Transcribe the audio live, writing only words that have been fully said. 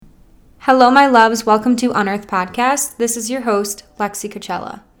Hello, my loves. Welcome to Unearth Podcast. This is your host, Lexi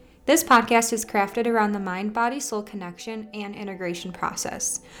Coachella. This podcast is crafted around the mind-body-soul connection and integration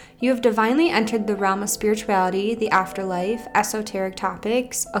process. You have divinely entered the realm of spirituality, the afterlife, esoteric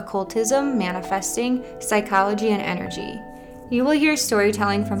topics, occultism, manifesting, psychology, and energy. You will hear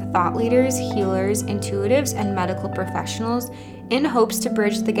storytelling from thought leaders, healers, intuitives, and medical professionals in hopes to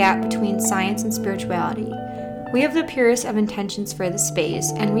bridge the gap between science and spirituality. We have the purest of intentions for this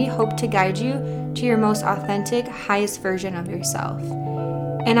space, and we hope to guide you to your most authentic, highest version of yourself.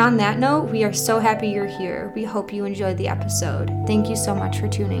 And on that note, we are so happy you're here. We hope you enjoyed the episode. Thank you so much for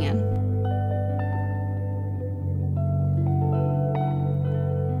tuning in.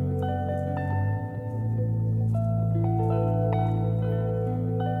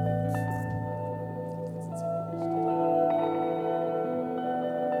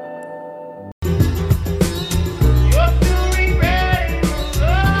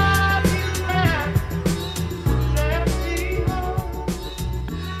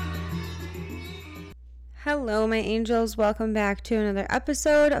 Hello, my angels. Welcome back to another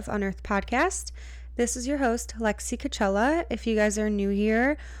episode of Unearth Podcast. This is your host, Lexi Coachella. If you guys are new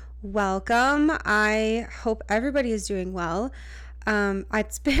here, welcome. I hope everybody is doing well.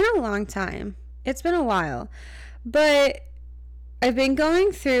 It's been a long time. It's been a while. But I've been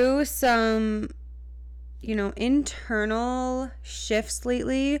going through some, internal shifts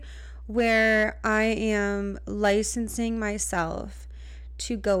lately where I am licensing myself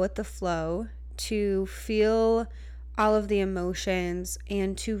to go with the flow, to feel all of the emotions,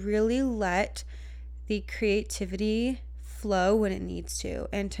 and to really let the creativity flow when it needs to,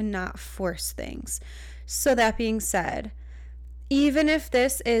 and to not force things. So that being said, even if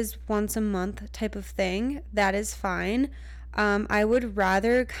this is once a month type of thing, that is fine. I would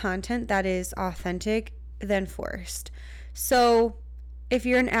rather content that is authentic than forced. So if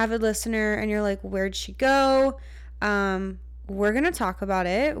you're an avid listener and you're like, where'd she go? We're going to talk about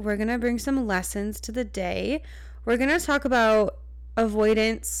it. We're going to bring some lessons to the day. We're going to talk about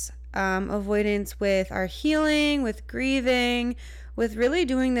avoidance with our healing, with grieving, with really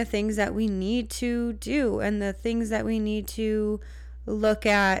doing the things that we need to do and the things that we need to look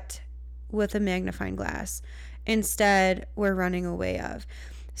at with a magnifying glass. Instead, we're running away of.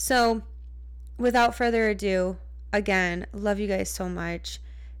 So without further ado, again, love you guys so much.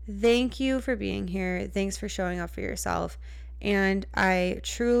 Thank you for being here. Thanks for showing up for yourself. And I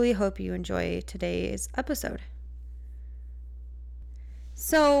truly hope you enjoy today's episode.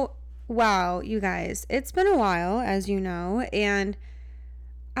 So, wow, you guys, it's been a while, as you know, and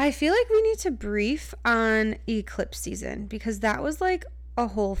I feel like we need to brief on eclipse season because that was like a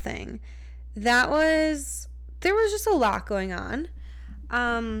whole thing. There was just a lot going on.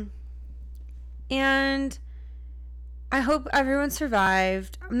 And I hope everyone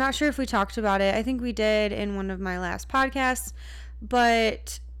survived. I'm not sure if we talked about it. I think we did in one of my last podcasts,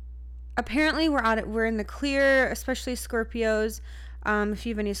 but apparently we're in the clear, especially Scorpios. If you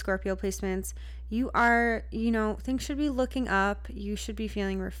have any Scorpio placements, things should be looking up. You should be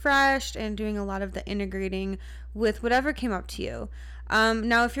feeling refreshed and doing a lot of the integrating with whatever came up to you.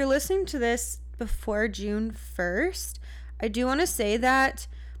 Now, if you're listening to this before June 1st, I do want to say that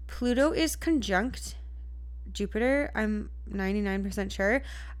Pluto is conjunct Jupiter. I'm 99% sure.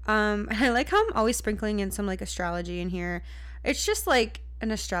 And I like how I'm always sprinkling in some like astrology in here. It's just like an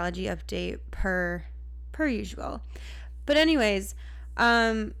astrology update per usual. But anyways,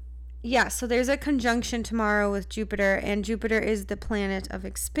 so there's a conjunction tomorrow with Jupiter, and Jupiter is the planet of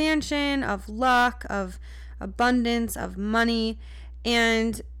expansion, of luck, of abundance, of money.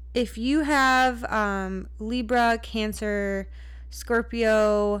 And if you have Libra, Cancer,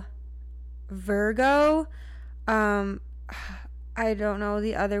 Scorpio, Virgo, I don't know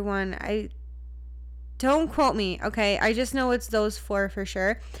the other one. Don't quote me, okay? I just know it's those four for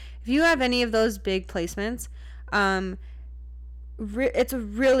sure. If you have any of those big placements, it's a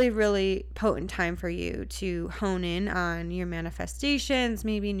really, really potent time for you to hone in on your manifestations,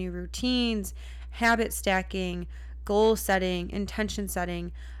 maybe new routines, habit stacking, goal setting, intention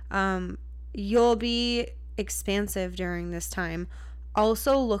setting. You'll be expansive during this time.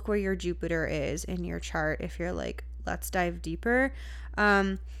 Also, look where your Jupiter is in your chart if you're like, let's dive deeper.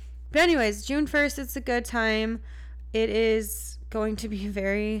 But anyways, June 1st, it's a good time. It is going to be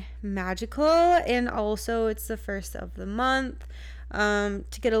very magical, and also it's the first of the month. To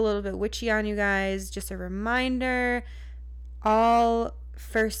get a little bit witchy on you guys, just a reminder, all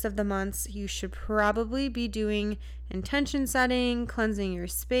first of the months, you should probably be doing intention setting, cleansing your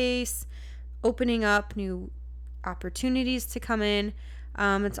space, opening up new opportunities to come in.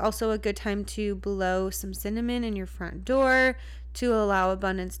 It's also a good time to blow some cinnamon in your front door to allow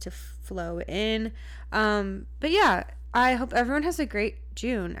abundance to flow in. But yeah, I hope everyone has a great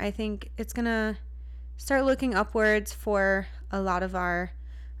June. I think it's going to start looking upwards for a lot of us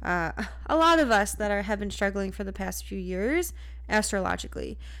that have been struggling for the past few years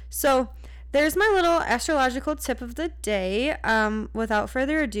astrologically. So there's my little astrological tip of the day. Without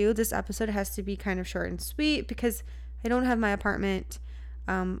further ado, this episode has to be kind of short and sweet because I don't have my apartment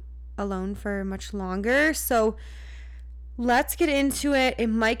alone for much longer. So let's get into it. It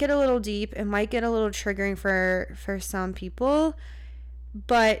might get a little deep. It might get a little triggering for some people,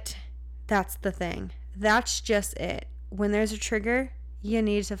 but that's the thing. That's just it. When there's a trigger, you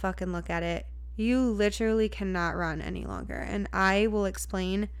need to fucking look at it. You literally cannot run any longer, and I will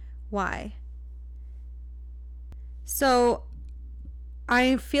explain why. So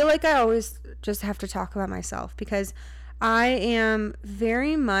I feel like I always just have to talk about myself because I am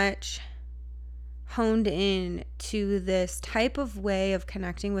very much honed in to this type of way of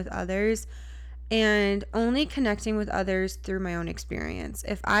connecting with others and only connecting with others through my own experience.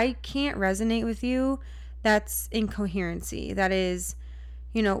 If I can't resonate with you, that's incoherency. That is,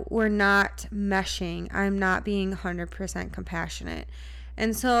 we're not meshing. I'm not being 100% compassionate.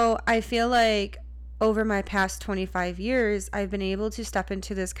 And so I feel like over my past 25 years, I've been able to step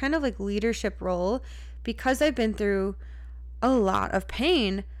into this kind of like leadership role because I've been through a lot of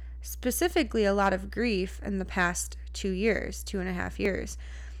pain, specifically a lot of grief in the past 2.5 years.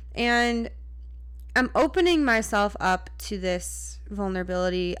 And I'm opening myself up to this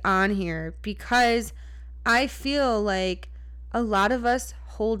vulnerability on here because I feel like a lot of us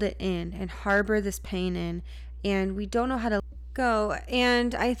hold it in and harbor this pain in, and we don't know how to go.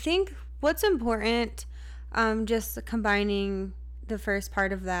 And I think what's important, just combining the first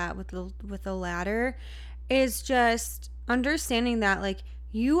part of that with the latter, is just understanding that like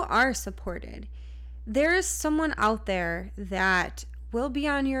you are supported. There is someone out there that will be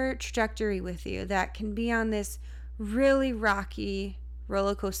on your trajectory with you, that can be on this really rocky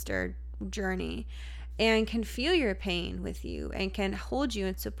roller coaster journey and can feel your pain with you and can hold you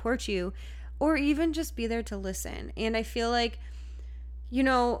and support you, or even just be there to listen. And I feel like,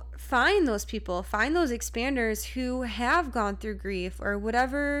 find those people, find those expanders who have gone through grief or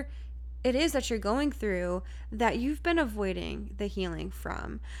whatever it is that you're going through that you've been avoiding the healing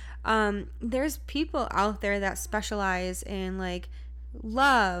from. There's people out there that specialize in like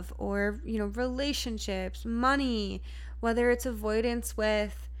love or, relationships, money, whether it's avoidance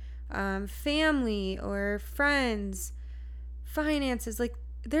with family or friends, finances. Like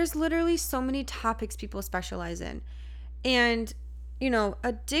there's literally so many topics people specialize in. And,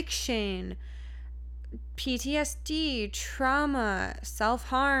 addiction, PTSD, trauma,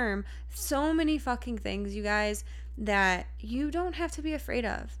 self-harm, so many fucking things, you guys, that you don't have to be afraid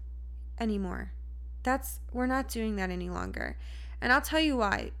of anymore. We're not doing that any longer. And I'll tell you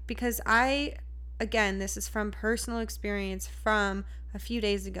why. Because again, this is from personal experience from a few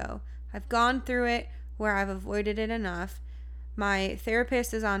days ago. I've gone through it where I've avoided it enough. My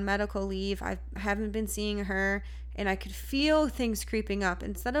therapist is on medical leave. I haven't been seeing her, and I could feel things creeping up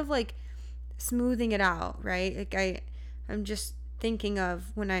instead of like smoothing it out, right? Like I'm just thinking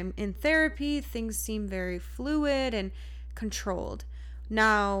of when I'm in therapy, things seem very fluid and controlled.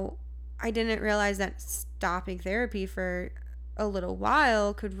 Now, I didn't realize that stopping therapy for a little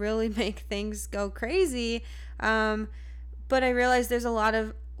while could really make things go crazy. But I realized there's a lot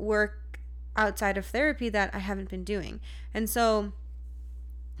of work outside of therapy that I haven't been doing. And so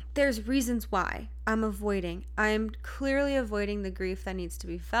there's reasons why I'm clearly avoiding the grief that needs to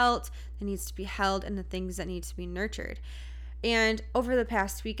be felt, that needs to be held, and the things that need to be nurtured. And over the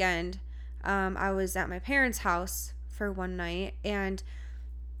past weekend, I was at my parents' house for one night, and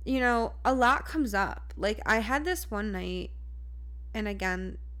a lot comes up. Like I had this one night, and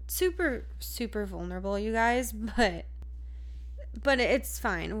again, super, super vulnerable, you guys, but it's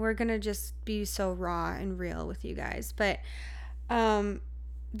fine. We're going to just be so raw and real with you guys. But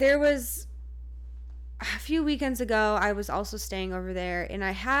there was a few weekends ago, I was also staying over there, and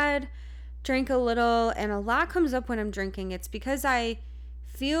I had drank a little, and a lot comes up when I'm drinking. It's because I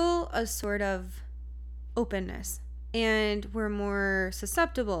feel a sort of openness, and we're more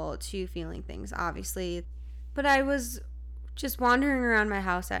susceptible to feeling things, obviously. But I was just wandering around my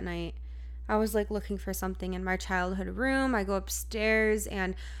house at night. I was like looking for something in my childhood room. I go upstairs,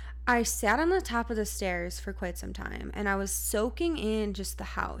 and I sat on the top of the stairs for quite some time, and I was soaking in just the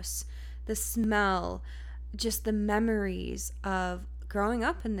house, the smell, just the memories of growing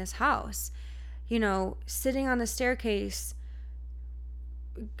up in this house. Sitting on the staircase,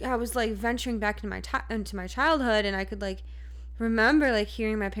 I was like venturing back into my childhood, and I could like remember like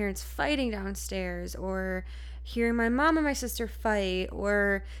hearing my parents fighting downstairs, or hearing my mom and my sister fight,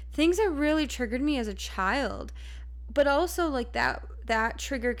 or things that really triggered me as a child. But also, like, that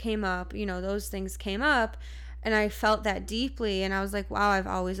trigger came up, those things came up, and I felt that deeply, and I was like, wow, I've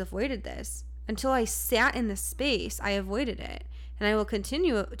always avoided this. Until I sat in this space, I avoided it. And I will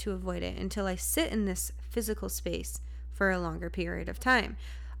continue to avoid it until I sit in this physical space for a longer period of time.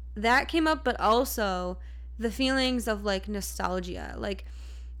 That came up, but also the feelings of like nostalgia, like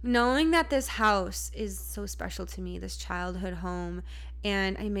knowing that this house is so special to me, this childhood home,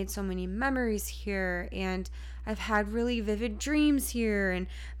 and I made so many memories here, and I've had really vivid dreams here, and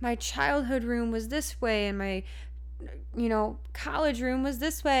my childhood room was this way, and my college room was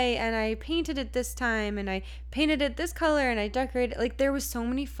this way, and I painted it this time, and I painted it this color, and I decorated. Like, there was so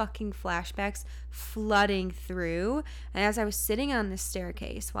many fucking flashbacks flooding through, and as I was sitting on this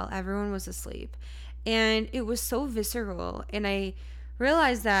staircase while everyone was asleep, and it was so visceral, and I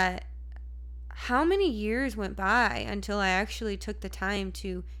realized that how many years went by until I actually took the time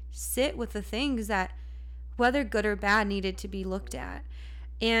to sit with the things that, whether good or bad, needed to be looked at.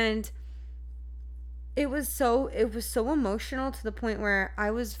 And it was so emotional to the point where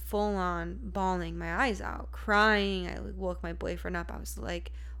I was full on bawling my eyes out, crying. I woke my boyfriend up. I was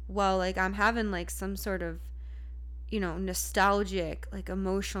like, well, like, I'm having like some sort of, nostalgic, like,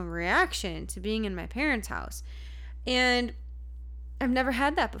 emotional reaction to being in my parents' house. And I've never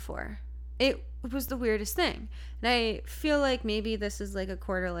had that before. It was the weirdest thing. And I feel like maybe this is like a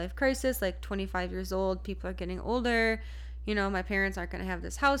quarter life crisis, like 25 years old, people are getting older. My parents aren't going to have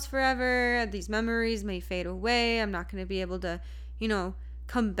this house forever. These memories may fade away. I'm not going to be able to,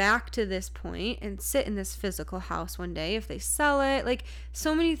 come back to this point and sit in this physical house one day if they sell it. Like,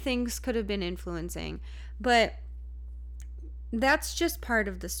 so many things could have been influencing. But that's just part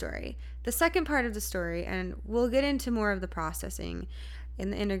of the story. The second part of the story, and we'll get into more of the processing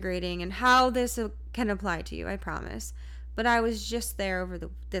and the integrating and how this can apply to you, I promise. But I was just there over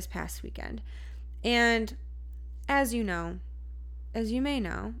this past weekend. And as you may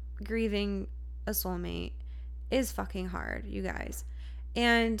know, grieving a soulmate is fucking hard, you guys.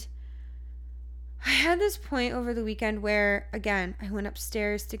 And I had this point over the weekend where, again, I went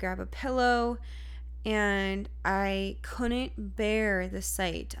upstairs to grab a pillow, and I couldn't bear the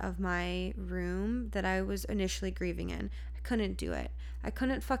sight of my room that I was initially grieving in. I couldn't do it. I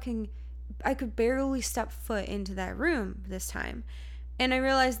could barely step foot into that room this time. And I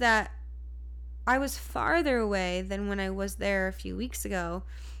realized that I was farther away than when I was there a few weeks ago.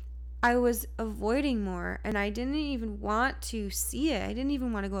 I was avoiding more, and I didn't even want to see it. I didn't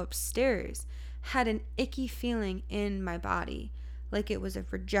even want to go upstairs. Had an icky feeling in my body, like it was a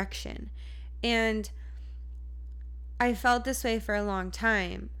rejection. And I felt this way for a long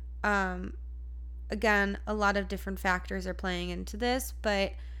time. Again, a lot of different factors are playing into this,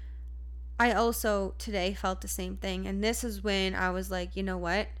 but I also today felt the same thing. And this is when I was like, you know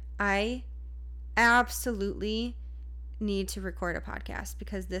what? I absolutely need to record a podcast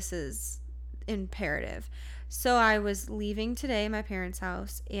because this is imperative. So I was leaving today my parents'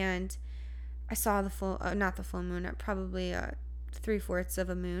 house, and I saw the full, not the full moon, probably 3/4 of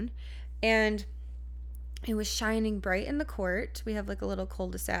a moon, and it was shining bright in the court. We have like a little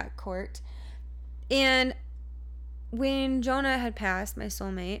cul-de-sac court. And when Jonah had passed, my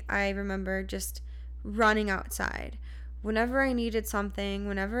soulmate, I remember just running outside. Whenever I needed something,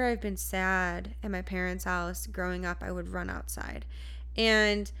 whenever I've been sad at my parents' house growing up, I would run outside.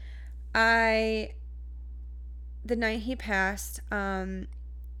 And the night he passed, I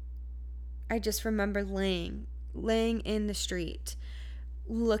just remember laying in the street,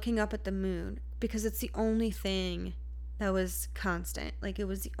 looking up at the moon, because it's the only thing that was constant. Like, it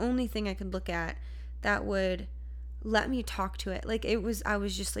was the only thing I could look at that would let me talk to it. Like, I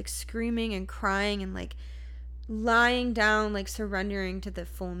was just like screaming and crying and like lying down, like surrendering to the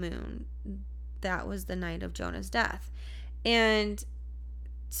full moon. That was the night of Jonah's death. And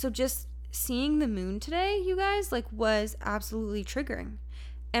so just seeing the moon today, you guys, like, was absolutely triggering.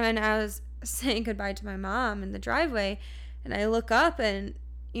 And I was saying goodbye to my mom in the driveway, and I look up, and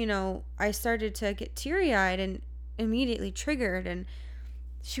I started to get teary-eyed and immediately triggered. And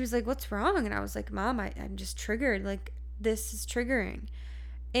she was like, what's wrong? And I was like, Mom, I'm just triggered. Like, this is triggering.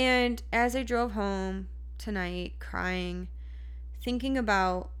 And as I drove home tonight, crying, thinking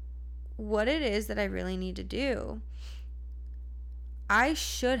about what it is that I really need to do, I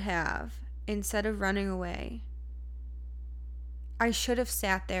should have, instead of running away, I should have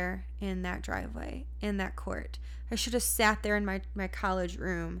sat there in that driveway, in that court. I should have sat there in my college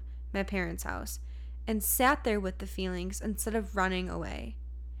room, my parents' house, and sat there with the feelings instead of running away.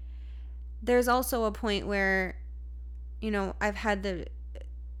 There's also a point where, I've had the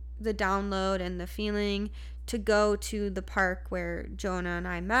download and the feeling to go to the park where Jonah and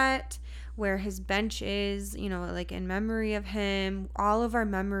I met, where his bench is, like in memory of him. All of our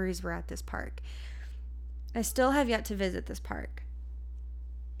memories were at this park. I still have yet to visit this park.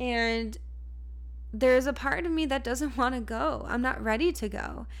 And there's a part of me that doesn't want to go. I'm not ready to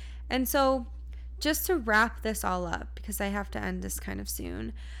go. And so just to wrap this all up, because I have to end this kind of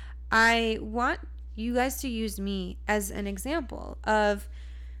soon, I want you guys to use me as an example of,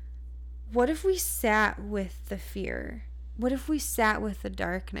 what if we sat with the fear? What if we sat with the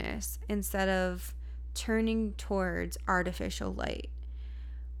darkness instead of turning towards artificial light?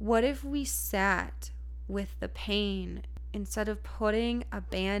 What if we sat with the pain instead of putting a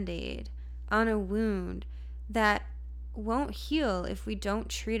Band-Aid on a wound that won't heal if we don't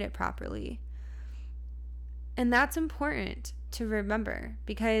treat it properly? And that's important to remember,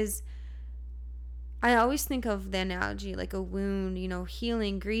 because I always think of the analogy like a wound,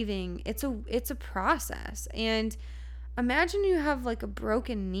 healing, grieving. It's a process. And imagine you have like a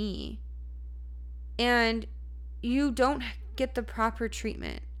broken knee and you don't get the proper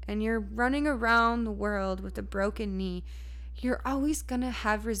treatment and you're running around the world with a broken knee. You're always going to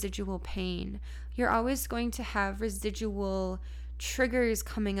have residual pain. You're always going to have residual triggers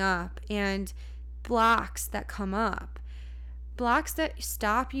coming up and blocks that come up. Blocks that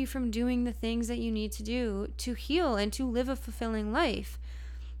stop you from doing the things that you need to do to heal and to live a fulfilling life.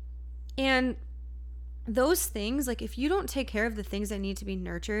 And those things, like if you don't take care of the things that need to be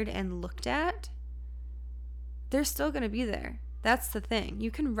nurtured and looked at, they're still going to be there. That's the thing.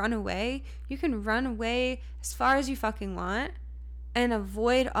 You can run away. You can run away as far as you fucking want and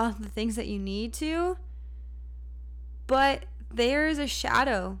avoid all the things that you need to. But there is a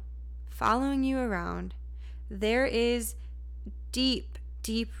shadow following you around. There is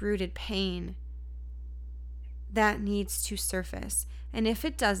deep-rooted pain that needs to surface. And if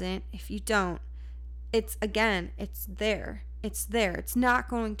it doesn't, if you don't, it's there. It's not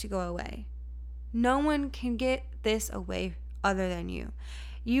going to go away. No one can get this away other than you.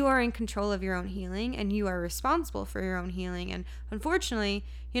 You are in control of your own healing and you are responsible for your own healing. And unfortunately,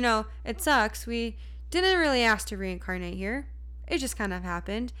 it sucks. We didn't really ask to reincarnate here. It just kind of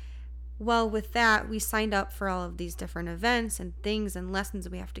happened. Well, with that, we signed up for all of these different events and things and lessons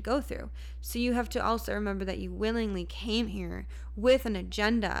we have to go through. So you have to also remember that you willingly came here with an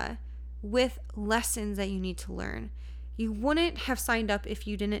agenda, with lessons that you need to learn. You wouldn't have signed up if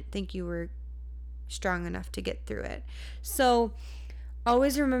you didn't think you were strong enough to get through it. So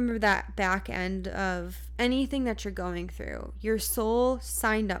always remember that back end of anything that you're going through. Your soul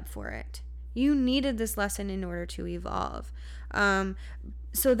signed up for it. You needed this lesson in order to evolve.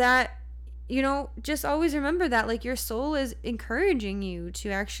 So that, just always remember that, like, your soul is encouraging you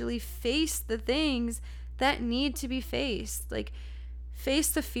to actually face the things that need to be faced. Like, face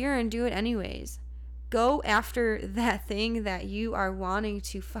the fear and do it anyways. Go after that thing that you are wanting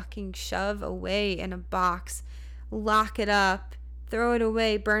to fucking shove away in a box, lock it up, throw it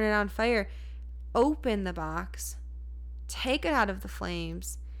away, burn it on fire. Open the box, take it out of the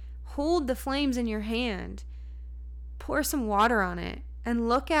flames, hold the flames in your hand, pour some water on it, and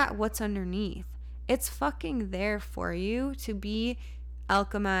look at what's underneath. It's fucking there for you to be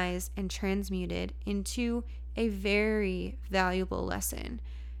alchemized and transmuted into a very valuable lesson.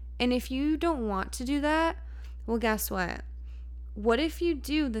 And if you don't want to do that, well, guess what? What if you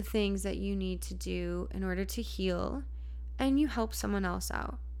do the things that you need to do in order to heal and you help someone else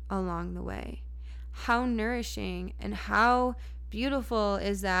out along the way? How nourishing and how beautiful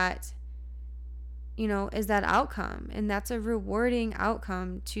is that, is that outcome? And that's a rewarding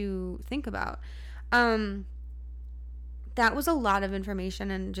outcome to think about. That was a lot of information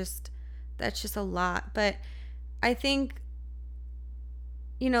and that's just a lot. But I think,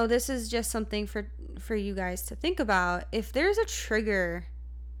 this is just something for you guys to think about. If there's a trigger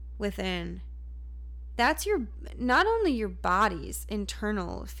within, that's not only your body's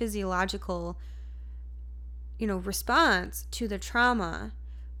internal physiological, response to the trauma,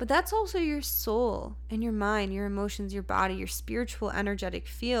 but that's also your soul and your mind, your emotions, your body, your spiritual energetic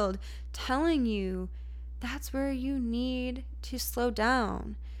field telling you that's where you need to slow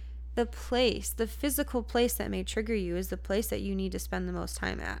down. The physical place that may trigger you is the place that you need to spend the most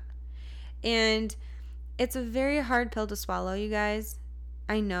time at. And it's a very hard pill to swallow, you guys.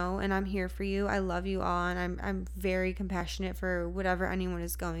 I know, and I'm here for you. I love you all, and I'm very compassionate for whatever anyone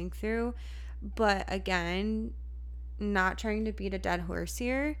is going through. But again, not trying to beat a dead horse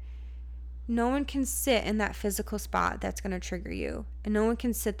here. No one can sit in that physical spot that's going to trigger you. And no one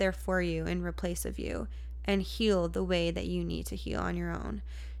can sit there for you in replace of you and heal the way that you need to heal on your own.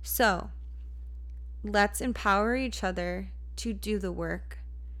 So let's empower each other to do the work.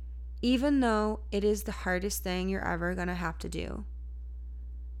 even though it is the hardest thing you're ever going to have to do,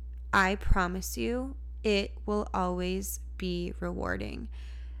 I promise you, it will always be rewarding.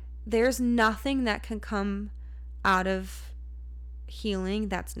 There's nothing that can come out of healing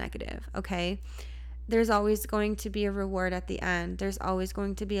that's negative, okay? There's always going to be a reward at the end. There's always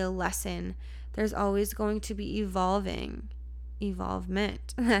going to be a lesson. There's always going to be evolvement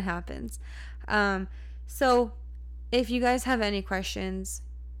that happens. So if you guys have any questions,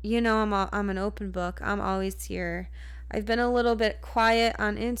 I'm an open book. I'm always here. I've been a little bit quiet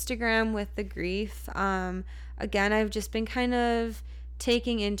on Instagram with the grief. Again, I've just been kind of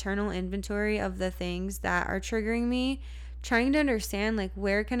taking internal inventory of the things that are triggering me, trying to understand, like,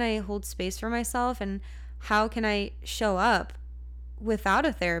 where can I hold space for myself and how can I show up without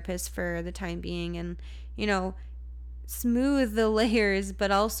a therapist for the time being, and smooth the layers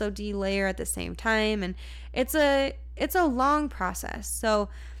but also de-layer at the same time. And it's a long process. So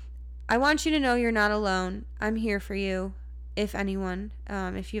I want you to know you're not alone. I'm here for you. If anyone,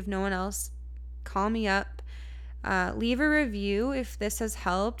 if you have no one else, call me up. Leave a review if this has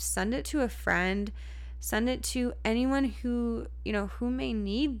helped. Send it to a friend. Send it to anyone who may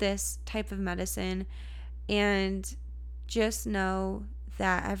need this type of medicine. And just know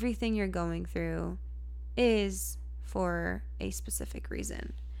that everything you're going through is for a specific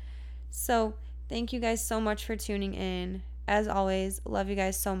reason. So thank you guys so much for tuning in. As always, love you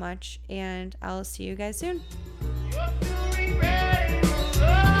guys so much, and I'll see you guys soon.